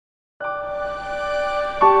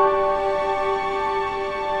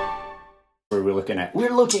we're looking at?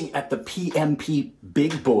 We're looking at the PMP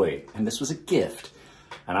Big Boy, and this was a gift.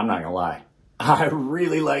 And I'm not gonna lie, I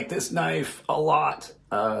really like this knife a lot.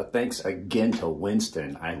 Thanks again to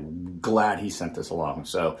Winston. I'm glad he sent this along.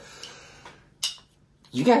 So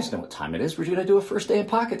you guys know what time it is. We're gonna do a first day in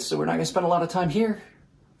pockets, so we're not gonna spend a lot of time here.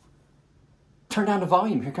 Turn down the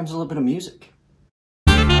volume. Here comes a little bit of music.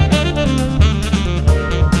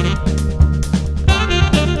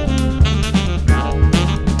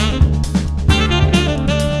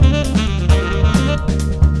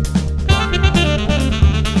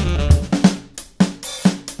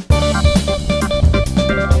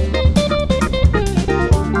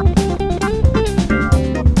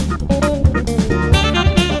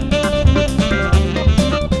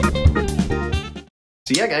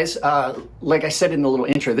 So yeah, guys, like I said in the little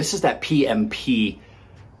intro, this is that PMP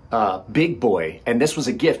Big Boy, and this was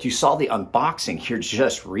a gift. You saw the unboxing here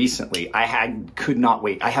just recently. Could not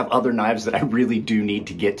wait. I have other knives that I really do need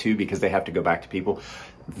to get to because they have to go back to people.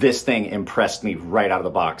 This thing impressed me right out of the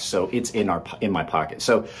box, so it's in my pocket.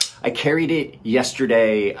 So I carried it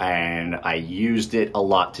yesterday, and I used it a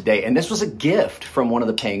lot today. And this was a gift from one of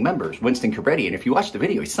the paying members, Winston Cabretti. And if you watch the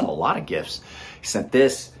video, he sent a lot of gifts. He sent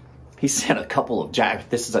this. He sent a couple of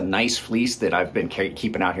this is a nice fleece that I've been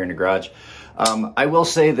keeping out here in the garage. I will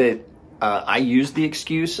say that I used the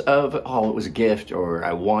excuse of, oh, it was a gift, or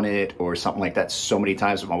I want it, or something like that so many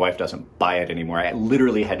times that my wife doesn't buy it anymore. I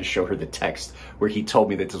literally had to show her the text where he told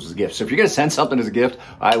me that this was a gift. So if you're gonna send something as a gift,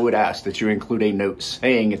 I would ask that you include a note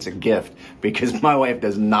saying it's a gift, because my wife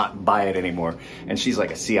does not buy it anymore, and she's like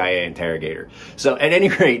a CIA interrogator. So at any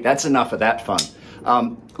rate, that's enough of that fun.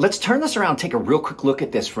 Let's turn this around, take a real quick look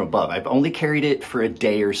at this from above. I've only carried it for a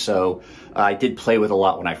day or so. I did play with a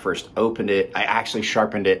lot when I first opened it. I actually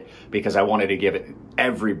sharpened it because I wanted to give it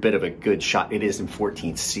every bit of a good shot. It is in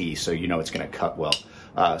 14C, so you know it's gonna cut well.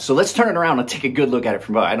 So let's turn it around and take a good look at it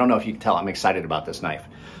from above. I don't know if you can tell I'm excited about this knife.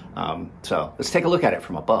 So let's take a look at it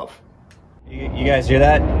from above. You guys hear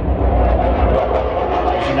that?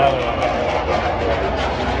 There's another one.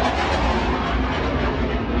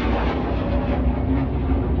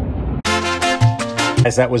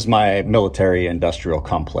 Guys, that was my military industrial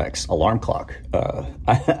complex alarm clock.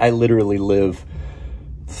 I literally live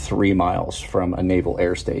 3 miles from a naval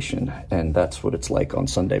air station, and that's what it's like on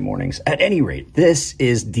Sunday mornings. At any rate, this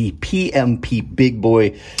is the PMP Big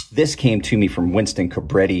Boy. This came to me from Winston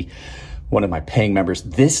Cabretti, one of my paying members.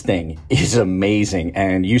 This thing is amazing,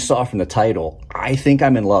 and you saw from the title, I think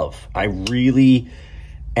I'm in love. I really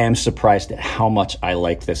am surprised at how much I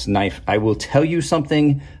like this knife. I will tell you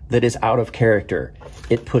something that is out of character.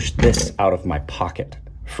 It pushed this out of my pocket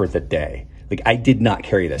for the day. Like, I did not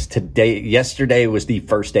carry this. Yesterday was the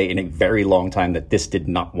first day in a very long time that this did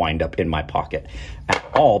not wind up in my pocket at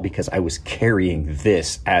all, because I was carrying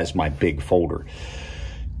this as my big folder.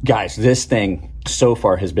 Guys, this thing so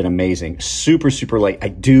far has been amazing. Super, super light.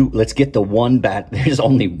 Let's get the one bad, there's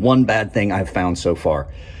only one bad thing I've found so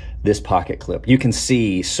far. This pocket clip. You can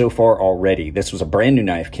see so far already, this was a brand new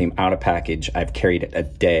knife, came out of package. I've carried it a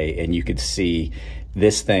day, and you could see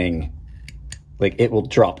this thing, like, it will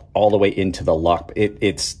drop all the way into the lock.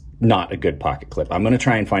 It's not a good pocket clip. I'm gonna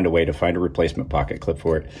try and find a way to find a replacement pocket clip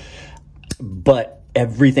for it. But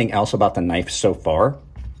everything else about the knife so far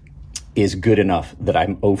is good enough that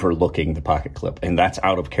I'm overlooking the pocket clip, and that's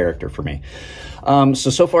out of character for me.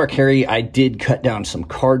 So far carry, I did cut down some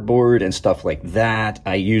cardboard and stuff like that.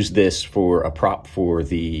 I used this for a prop for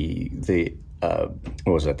the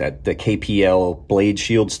what was it, the KPL blade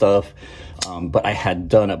shield stuff. But I had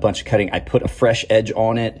done a bunch of cutting. I put a fresh edge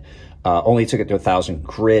on it. Only took it to 1,000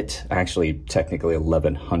 grit, actually technically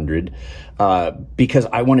 1,100, because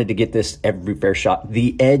I wanted to get this every fair shot.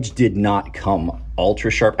 The edge did not come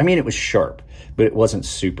ultra sharp. I mean, it was sharp, but it wasn't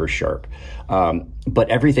super sharp. But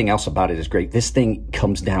everything else about it is great. This thing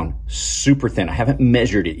comes down super thin. I haven't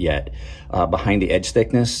measured it yet behind the edge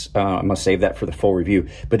thickness. I'm gonna save that for the full review,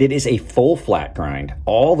 but it is a full flat grind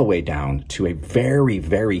all the way down to a very,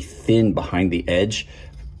 very thin behind the edge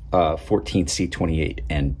 14C28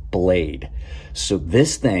 and blade. So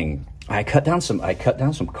this thing, I cut down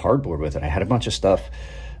some cardboard with it. I had a bunch of stuff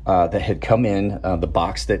that had come in, the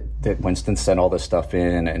box that Winston sent all this stuff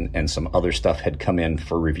in, and some other stuff had come in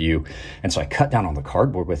for review. And so I cut down on the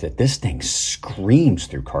cardboard with it. This thing screams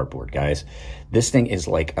through cardboard, guys. This thing is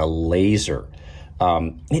like a laser.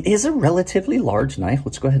 It is a relatively large knife.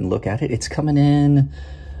 Let's go ahead and look at it. It's coming in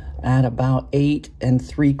at about 8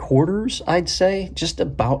 3/4, I'd say, just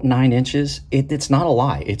about 9 inches. It's not a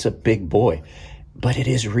lie. It's a big boy, but it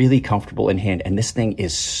is really comfortable in hand. And this thing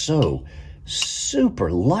is so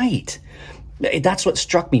super light. That's what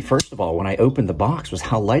struck me first of all when I opened the box, was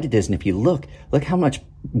how light it is. And if you look how much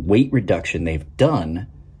weight reduction they've done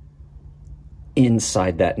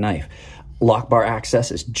inside that knife. Lock bar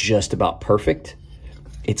access is just about perfect.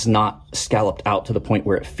 It's not scalloped out to the point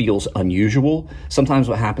where it feels unusual. Sometimes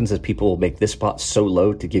what happens is people will make this spot so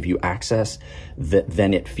low to give you access that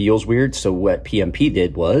then it feels weird. So what PMP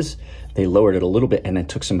did was they lowered it a little bit and then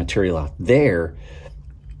took some material out there,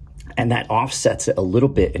 and that offsets it a little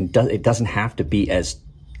bit, and it doesn't have to be as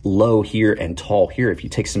low here and tall here. If you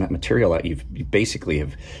take some material out, you basically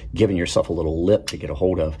have given yourself a little lip to get a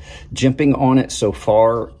hold of. Jimping on it so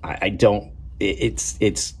far,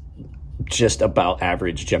 it's just about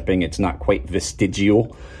average jimping. It's not quite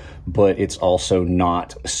vestigial, but it's also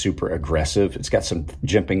not super aggressive. It's got some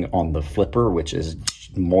jimping on the flipper, which is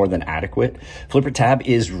more than adequate. Flipper tab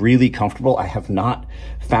is really comfortable. I have not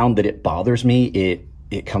found that it bothers me.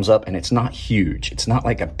 It comes up and it's not huge. It's not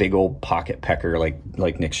like a big old pocket pecker like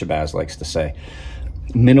Nick Shabazz likes to say.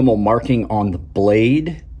 Minimal marking on the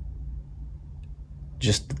blade.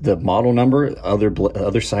 Just the model number.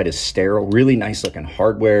 Other side is sterile. Really nice looking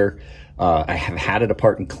hardware. I have had it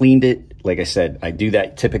apart and cleaned it. Like I said, I do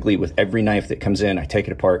that typically with every knife that comes in. I take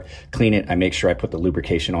it apart, clean it. I make sure I put the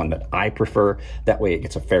lubrication on that I prefer. That way it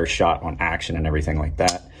gets a fair shot on action and everything like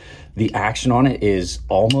that. The action on it is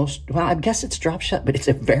almost, well, I guess it's drop shot, but it's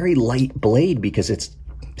a very light blade because it's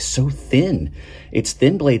so thin. It's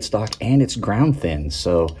thin blade stock and it's ground thin.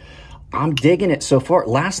 So I'm digging it so far.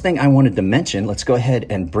 Last thing I wanted to mention, let's go ahead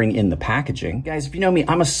and bring in the packaging. Guys, if you know me,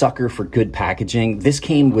 I'm a sucker for good packaging. This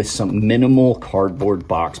came with some minimal cardboard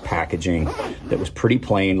box packaging that was pretty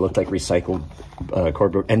plain, looked like recycled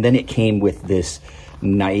cardboard. And then it came with this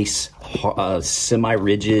nice,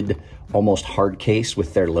 semi-rigid, almost hard case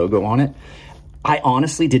with their logo on it. I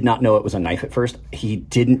honestly did not know it was a knife at first. He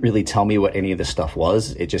didn't really tell me what any of this stuff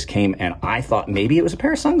was. It just came, and I thought maybe it was a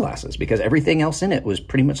pair of sunglasses because everything else in it was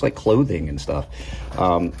pretty much like clothing and stuff.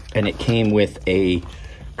 And it came with a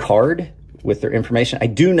card with their information. I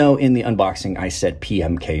do know in the unboxing I said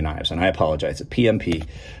PMK knives, and I apologize, it's PMP,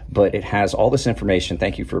 but it has all this information.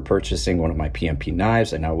 Thank you for purchasing one of my PMP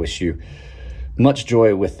knives. I now wish you much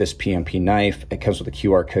joy with this PMP knife. It comes with a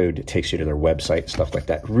QR code. It takes you to their website, stuff like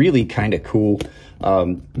that. Really kind of cool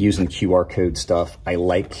using QR code stuff. I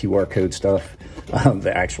like QR code stuff.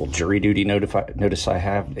 The actual jury duty notice I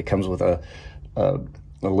have, it comes with a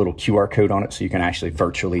little QR code on it so you can actually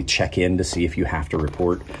virtually check in to see if you have to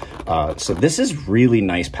report. So this is really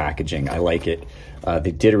nice packaging. I like it.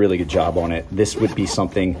 They did a really good job on it. This would be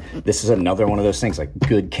something, this is another one of those things, like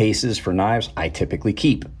good cases for knives I typically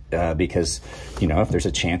keep because, you know, if there's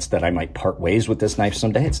a chance that I might part ways with this knife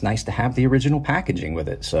someday, it's nice to have the original packaging with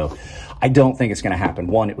it. So I don't think it's going to happen.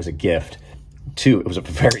 One, it was a gift. Two, it was a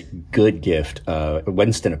very good gift.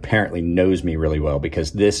 Winston apparently knows me really well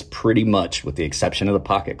because this pretty much, with the exception of the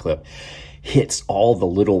pocket clip, hits all the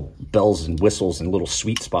little bells and whistles and little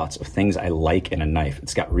sweet spots of things I like in a knife.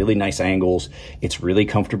 It's got really nice angles. It's really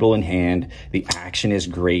comfortable in hand. The action is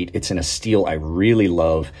great. It's in a steel I really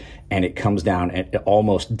love, and it comes down and it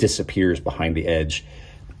almost disappears behind the edge.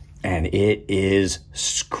 And it is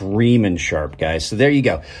screaming sharp, guys. So there you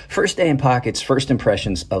go. First day in pockets, first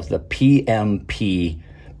impressions of the PMP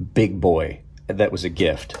big boy. That was a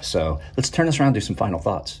gift. So let's turn this around and do some final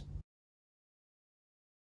thoughts.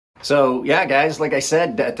 So yeah, guys, like I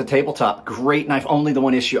said, at the tabletop, great knife. Only the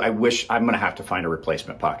one issue, I wish I'm going to have to find a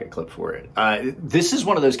replacement pocket clip for it. This is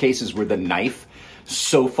one of those cases where the knife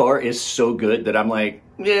so far is so good that I'm like,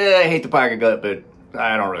 yeah, I hate the pocket clip, but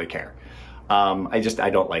I don't really care. I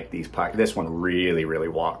don't like these pockets. This one really, really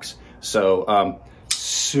walks. So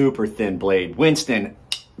super thin blade. Winston,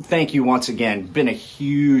 thank you once again. Been a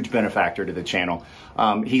huge benefactor to the channel.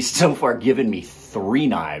 He's so far given me 3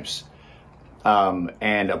 knives.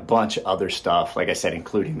 And a bunch of other stuff, like I said,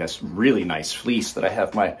 including this really nice fleece that I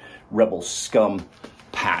have my Rebel Scum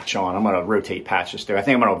patch on. I'm going to rotate patches there. I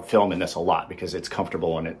think I'm going to film in this a lot because it's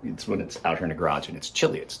comfortable and it's when it's out here in the garage and it's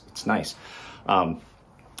chilly. It's nice.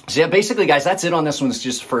 So yeah, basically, guys, that's it on this one. It's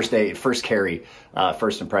just first carry,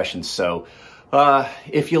 first impressions. So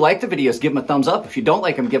if you like the videos, give them a thumbs up. If you don't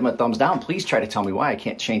like them, give them a thumbs down. Please try to tell me why. I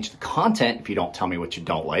can't change the content if you don't tell me what you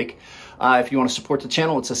don't like. If you want to support the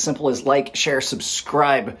channel, it's as simple as like, share,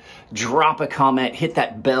 subscribe, drop a comment, hit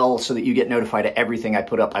that bell so that you get notified of everything I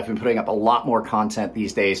put up. I've been putting up a lot more content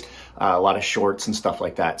these days, a lot of shorts and stuff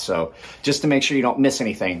like that. So just to make sure you don't miss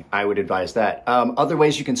anything, I would advise that. Other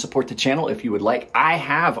ways you can support the channel if you would like. I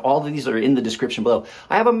have, all of these are in the description below.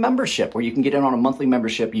 I have a membership where you can get in on a monthly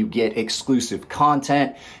membership. You get exclusive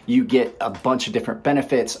content. You get a bunch of different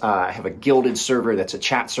benefits. I have a gilded server that's a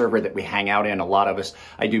chat server that we hang out in, a lot of us.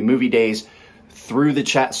 I do movie days. through the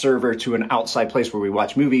chat server to an outside place where we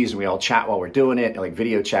watch movies and we all chat while we're doing it, like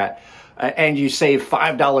video chat. And you save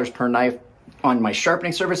 $5 per knife on my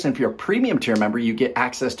sharpening service. And if you're a premium tier member, you get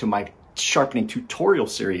access to my sharpening tutorial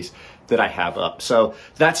series that I have up. So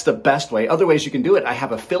that's the best way. Other ways you can do it, I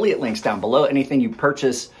have affiliate links down below. Anything you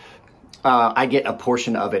purchase, I get a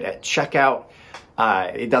portion of it at checkout.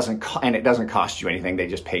 It doesn't cost you anything. They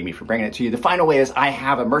just pay me for bringing it to you. The final way is I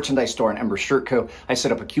have a merchandise store on Ember Shirt Co. I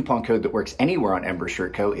set up a coupon code that works anywhere on Ember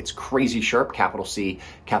Shirt Co. It's CrazySharp, capital C,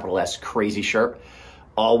 capital S, CrazySharp,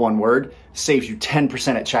 all one word. Saves you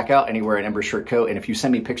 10% at checkout anywhere at Ember Shirt Co. And if you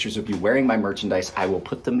send me pictures of you wearing my merchandise, I will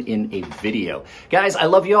put them in a video. Guys, I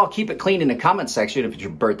love you all. Keep it clean in the comment section. If it's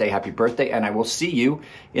your birthday, happy birthday. And I will see you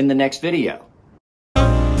in the next video.